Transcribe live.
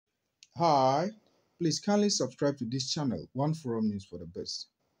Hi, please kindly subscribe to this channel, One Forum News for the Best.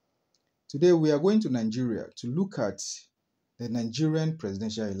 Today we are going to Nigeria to look at the Nigerian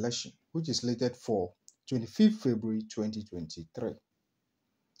presidential election, which is slated for 25th February 2023.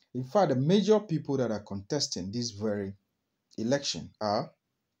 In fact, the major people that are contesting this very election are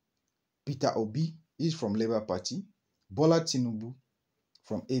Peter Obi, is from Labour Party, Bola Tinubu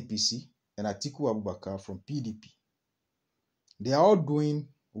from APC, and Atiku Abubakar from PDP. They are all doing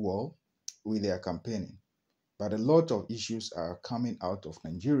well with their campaigning, but a lot of issues are coming out of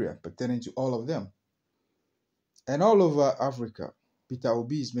Nigeria pertaining to all of them. And all over Africa, Peter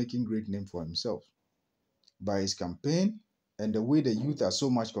Obi is making great name for himself by his campaign and the way the youth are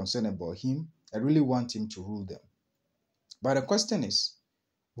so much concerned about him and really want him to rule them. But the question is,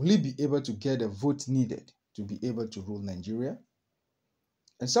 will he be able to get the vote needed to be able to rule Nigeria?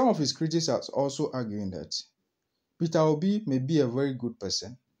 And some of his critics are also arguing that Peter Obi may be a very good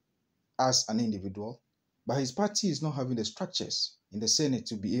person as an individual, but his party is not having the structures in the Senate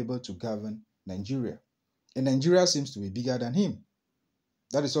to be able to govern Nigeria. And Nigeria seems to be bigger than him.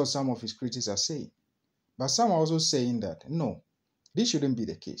 That is what some of his critics are saying. But some are also saying that, no, this shouldn't be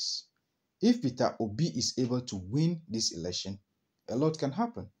the case. If Peter Obi is able to win this election, a lot can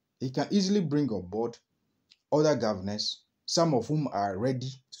happen. He can easily bring on board other governors, some of whom are ready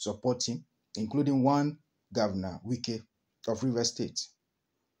to support him, including one governor, Wike, of Rivers State,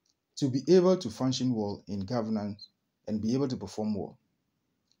 to be able to function well in governance and be able to perform well.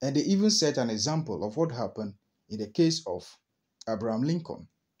 And they even set an example of what happened in the case of Abraham Lincoln,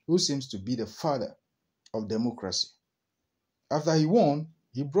 who seems to be the father of democracy. After he won,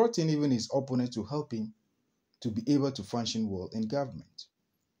 he brought in even his opponent to help him to be able to function well in government.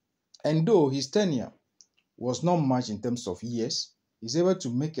 And though his tenure was not much in terms of years, he's able to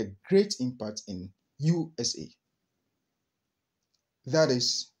make a great impact in USA. That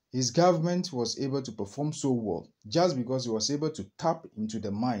is, his government was able to perform so well just because he was able to tap into the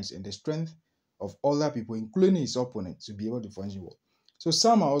minds and the strength of other people, including his opponents, to be able to function well. So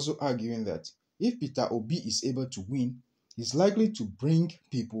some are also arguing that if Peter Obi is able to win, he's likely to bring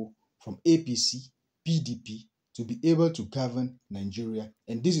people from APC, PDP to be able to govern Nigeria.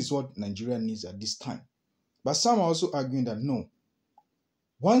 And this is what Nigeria needs at this time. But some are also arguing that no,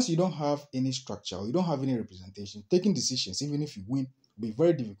 once you don't have any structure, or you don't have any representation, taking decisions, even if you win, will be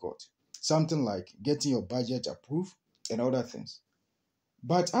very difficult. Something like getting your budget approved and other things.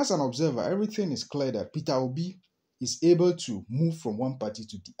 But as an observer, everything is clear that Peter Obi is able to move from one party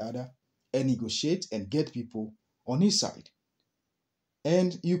to the other and negotiate and get people on his side.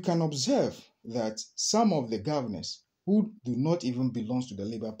 And you can observe that some of the governors who do not even belong to the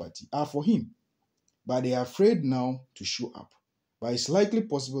Labour Party are for him, but they are afraid now to show up. But it's likely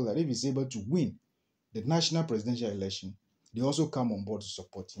possible that if he's able to win the national presidential election, they also come on board to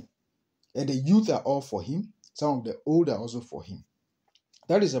support him. And the youth are all for him. Some of the old are also for him.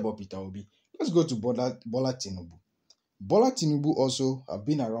 That is about Peter Obi. Let's go to Bola Tinubu. Bola Tinubu also have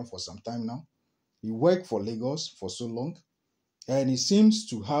been around for some time now. He worked for Lagos for so long, and he seems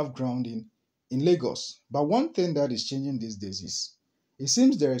to have grounding in Lagos. But one thing that is changing these days is it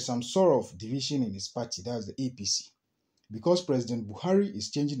seems there is some sort of division in his party, that's the APC, because President Buhari is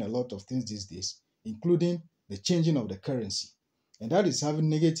changing a lot of things these days, including the changing of the currency. And that is having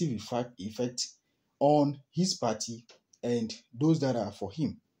negative effect on his party and those that are for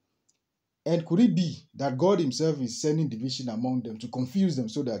him. And could it be that God himself is sending division among them to confuse them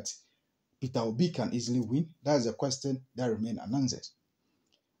so that Peter Obi can easily win? That is a question that remains unanswered.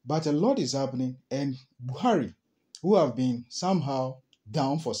 But a lot is happening, and Buhari, who have been somehow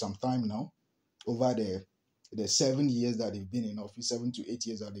down for some time now, over the 7 years that they've been in office, 7 to 8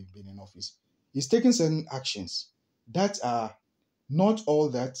 years that they've been in office, is taking certain actions that are not all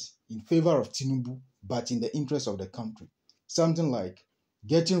that in favor of Tinubu, but in the interest of the country. Something like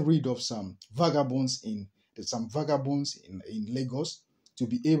getting rid of some vagabonds in Lagos to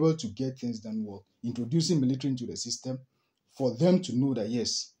be able to get things done well, introducing military into the system for them to know that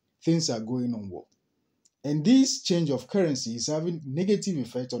yes, things are going on well. And this change of currency is having negative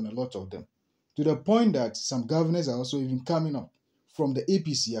effect on a lot of them, to the point that some governors are also even coming up from the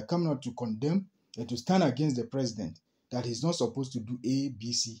APC, are coming out to condemn and to stand against the president that he's not supposed to do A,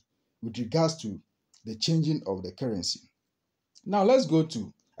 B, C with regards to the changing of the currency. Now let's go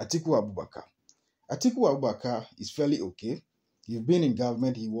to Atiku Abubakar. Atiku Abubakar is fairly okay. He's been in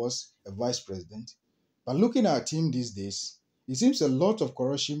government, he was a vice president. But looking at him these days, it seems a lot of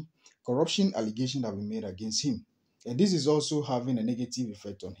corruption allegations have been made against him. And this is also having a negative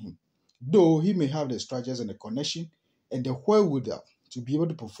effect on him. Though he may have the structures and the connection and the wherewithal to be able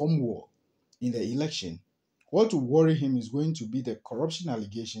to perform well in the election, what will worry him is going to be the corruption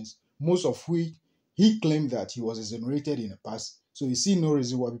allegations most of which he claimed that he was exonerated in the past. So you see no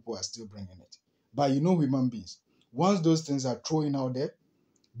reason why people are still bringing it. But human beings, once those things are thrown out there,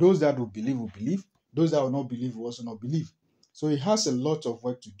 those that will believe. Those that will not believe will also not believe. So he has a lot of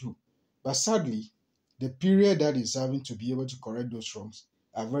work to do. But sadly, the period that he's having to be able to correct those wrongs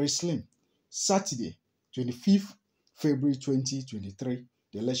are very slim. Saturday, 25th February 2023,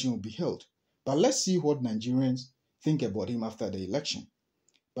 the election will be held. But let's see what Nigerians think about him after the election.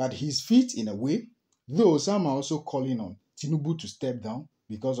 But he's fit in a way, though some are also calling on Tinubu to step down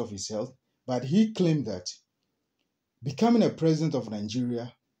because of his health. But he claimed that becoming a president of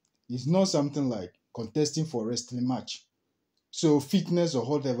Nigeria is not something like contesting for a wrestling match. So fitness or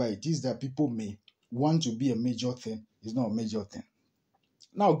whatever it is that people may want to be a major thing is not a major thing.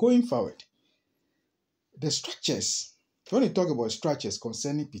 Now, going forward, the structures, when you talk about structures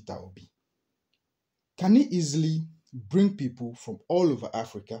concerning Peter Obi, can he easily bring people from all over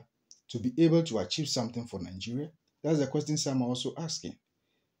Africa to be able to achieve something for Nigeria? That's the question some are also asking.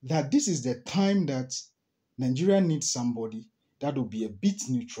 That this is the time that Nigeria needs somebody that will be a bit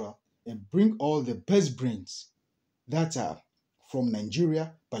neutral and bring all the best brains that are from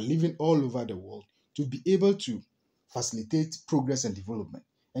Nigeria but living all over the world to be able to facilitate progress and development.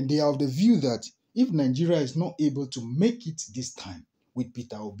 And they are of the view that if Nigeria is not able to make it this time with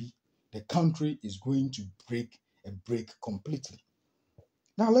Peter Obi, the country is going to break completely.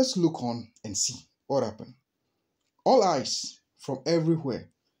 Now let's look on and see what happened. All eyes from everywhere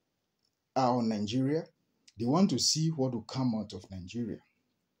are on Nigeria. They want to see what will come out of Nigeria.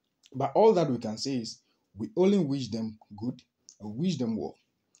 But all that we can say is we only wish them good and wish them well.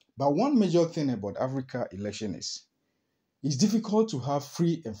 But one major thing about Africa election is it's difficult to have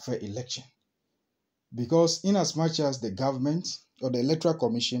free and fair election. Because in as much as the government or the Electoral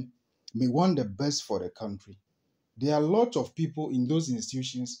Commission may want the best for the country, there are a lot of people in those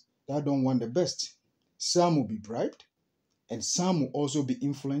institutions that don't want the best. Some will be bribed and some will also be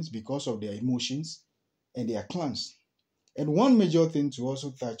influenced because of their emotions and their clans. And one major thing to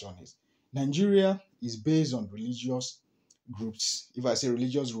also touch on is Nigeria is based on religious groups. If I say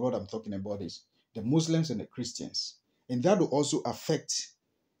religious, what I'm talking about is the Muslims and the Christians. And that will also affect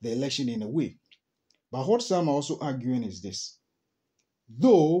the election in a way. But what some are also arguing is this.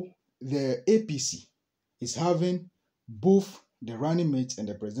 Though the APC is having both the running mate and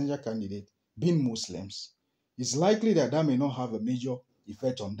the presidential candidate being Muslims, it's likely that that may not have a major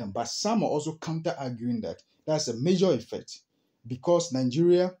effect on them. But some are also counter-arguing that that's a major effect because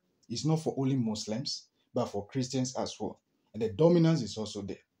Nigeria is not for only Muslims, but for Christians as well. And the dominance is also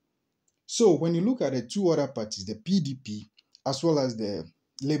there. So when you look at the two other parties, the PDP as well as the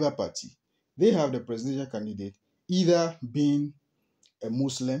Labour Party, they have the presidential candidate either being a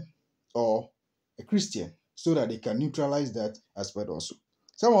Muslim or a Christian so that they can neutralize that aspect also.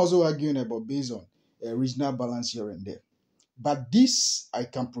 Some are also arguing about based on a regional balance here and there. But this, I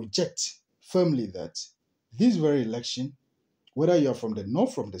can project firmly that this very election, whether you are from the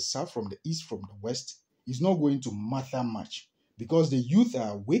north, from the south, from the east, from the west, is not going to matter much because the youth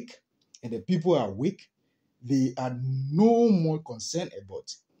are awake and the people are awake. They are no more concerned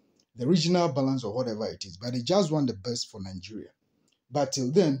about the regional balance or whatever it is, but they just want the best for Nigeria. But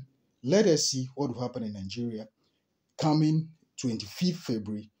till then, let us see what will happen in Nigeria coming 25th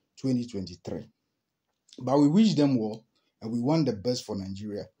February 2023. But we wish them well and we want the best for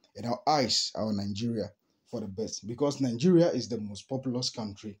Nigeria, and our eyes are on Nigeria for the best because Nigeria is the most populous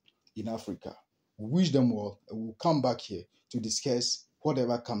country in Africa. We wish them well and we'll come back here to discuss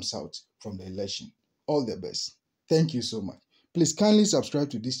whatever comes out from the election. All the best. Thank you so much. Please kindly subscribe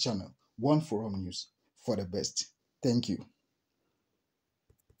to this channel, One Forum News, for the best. Thank you.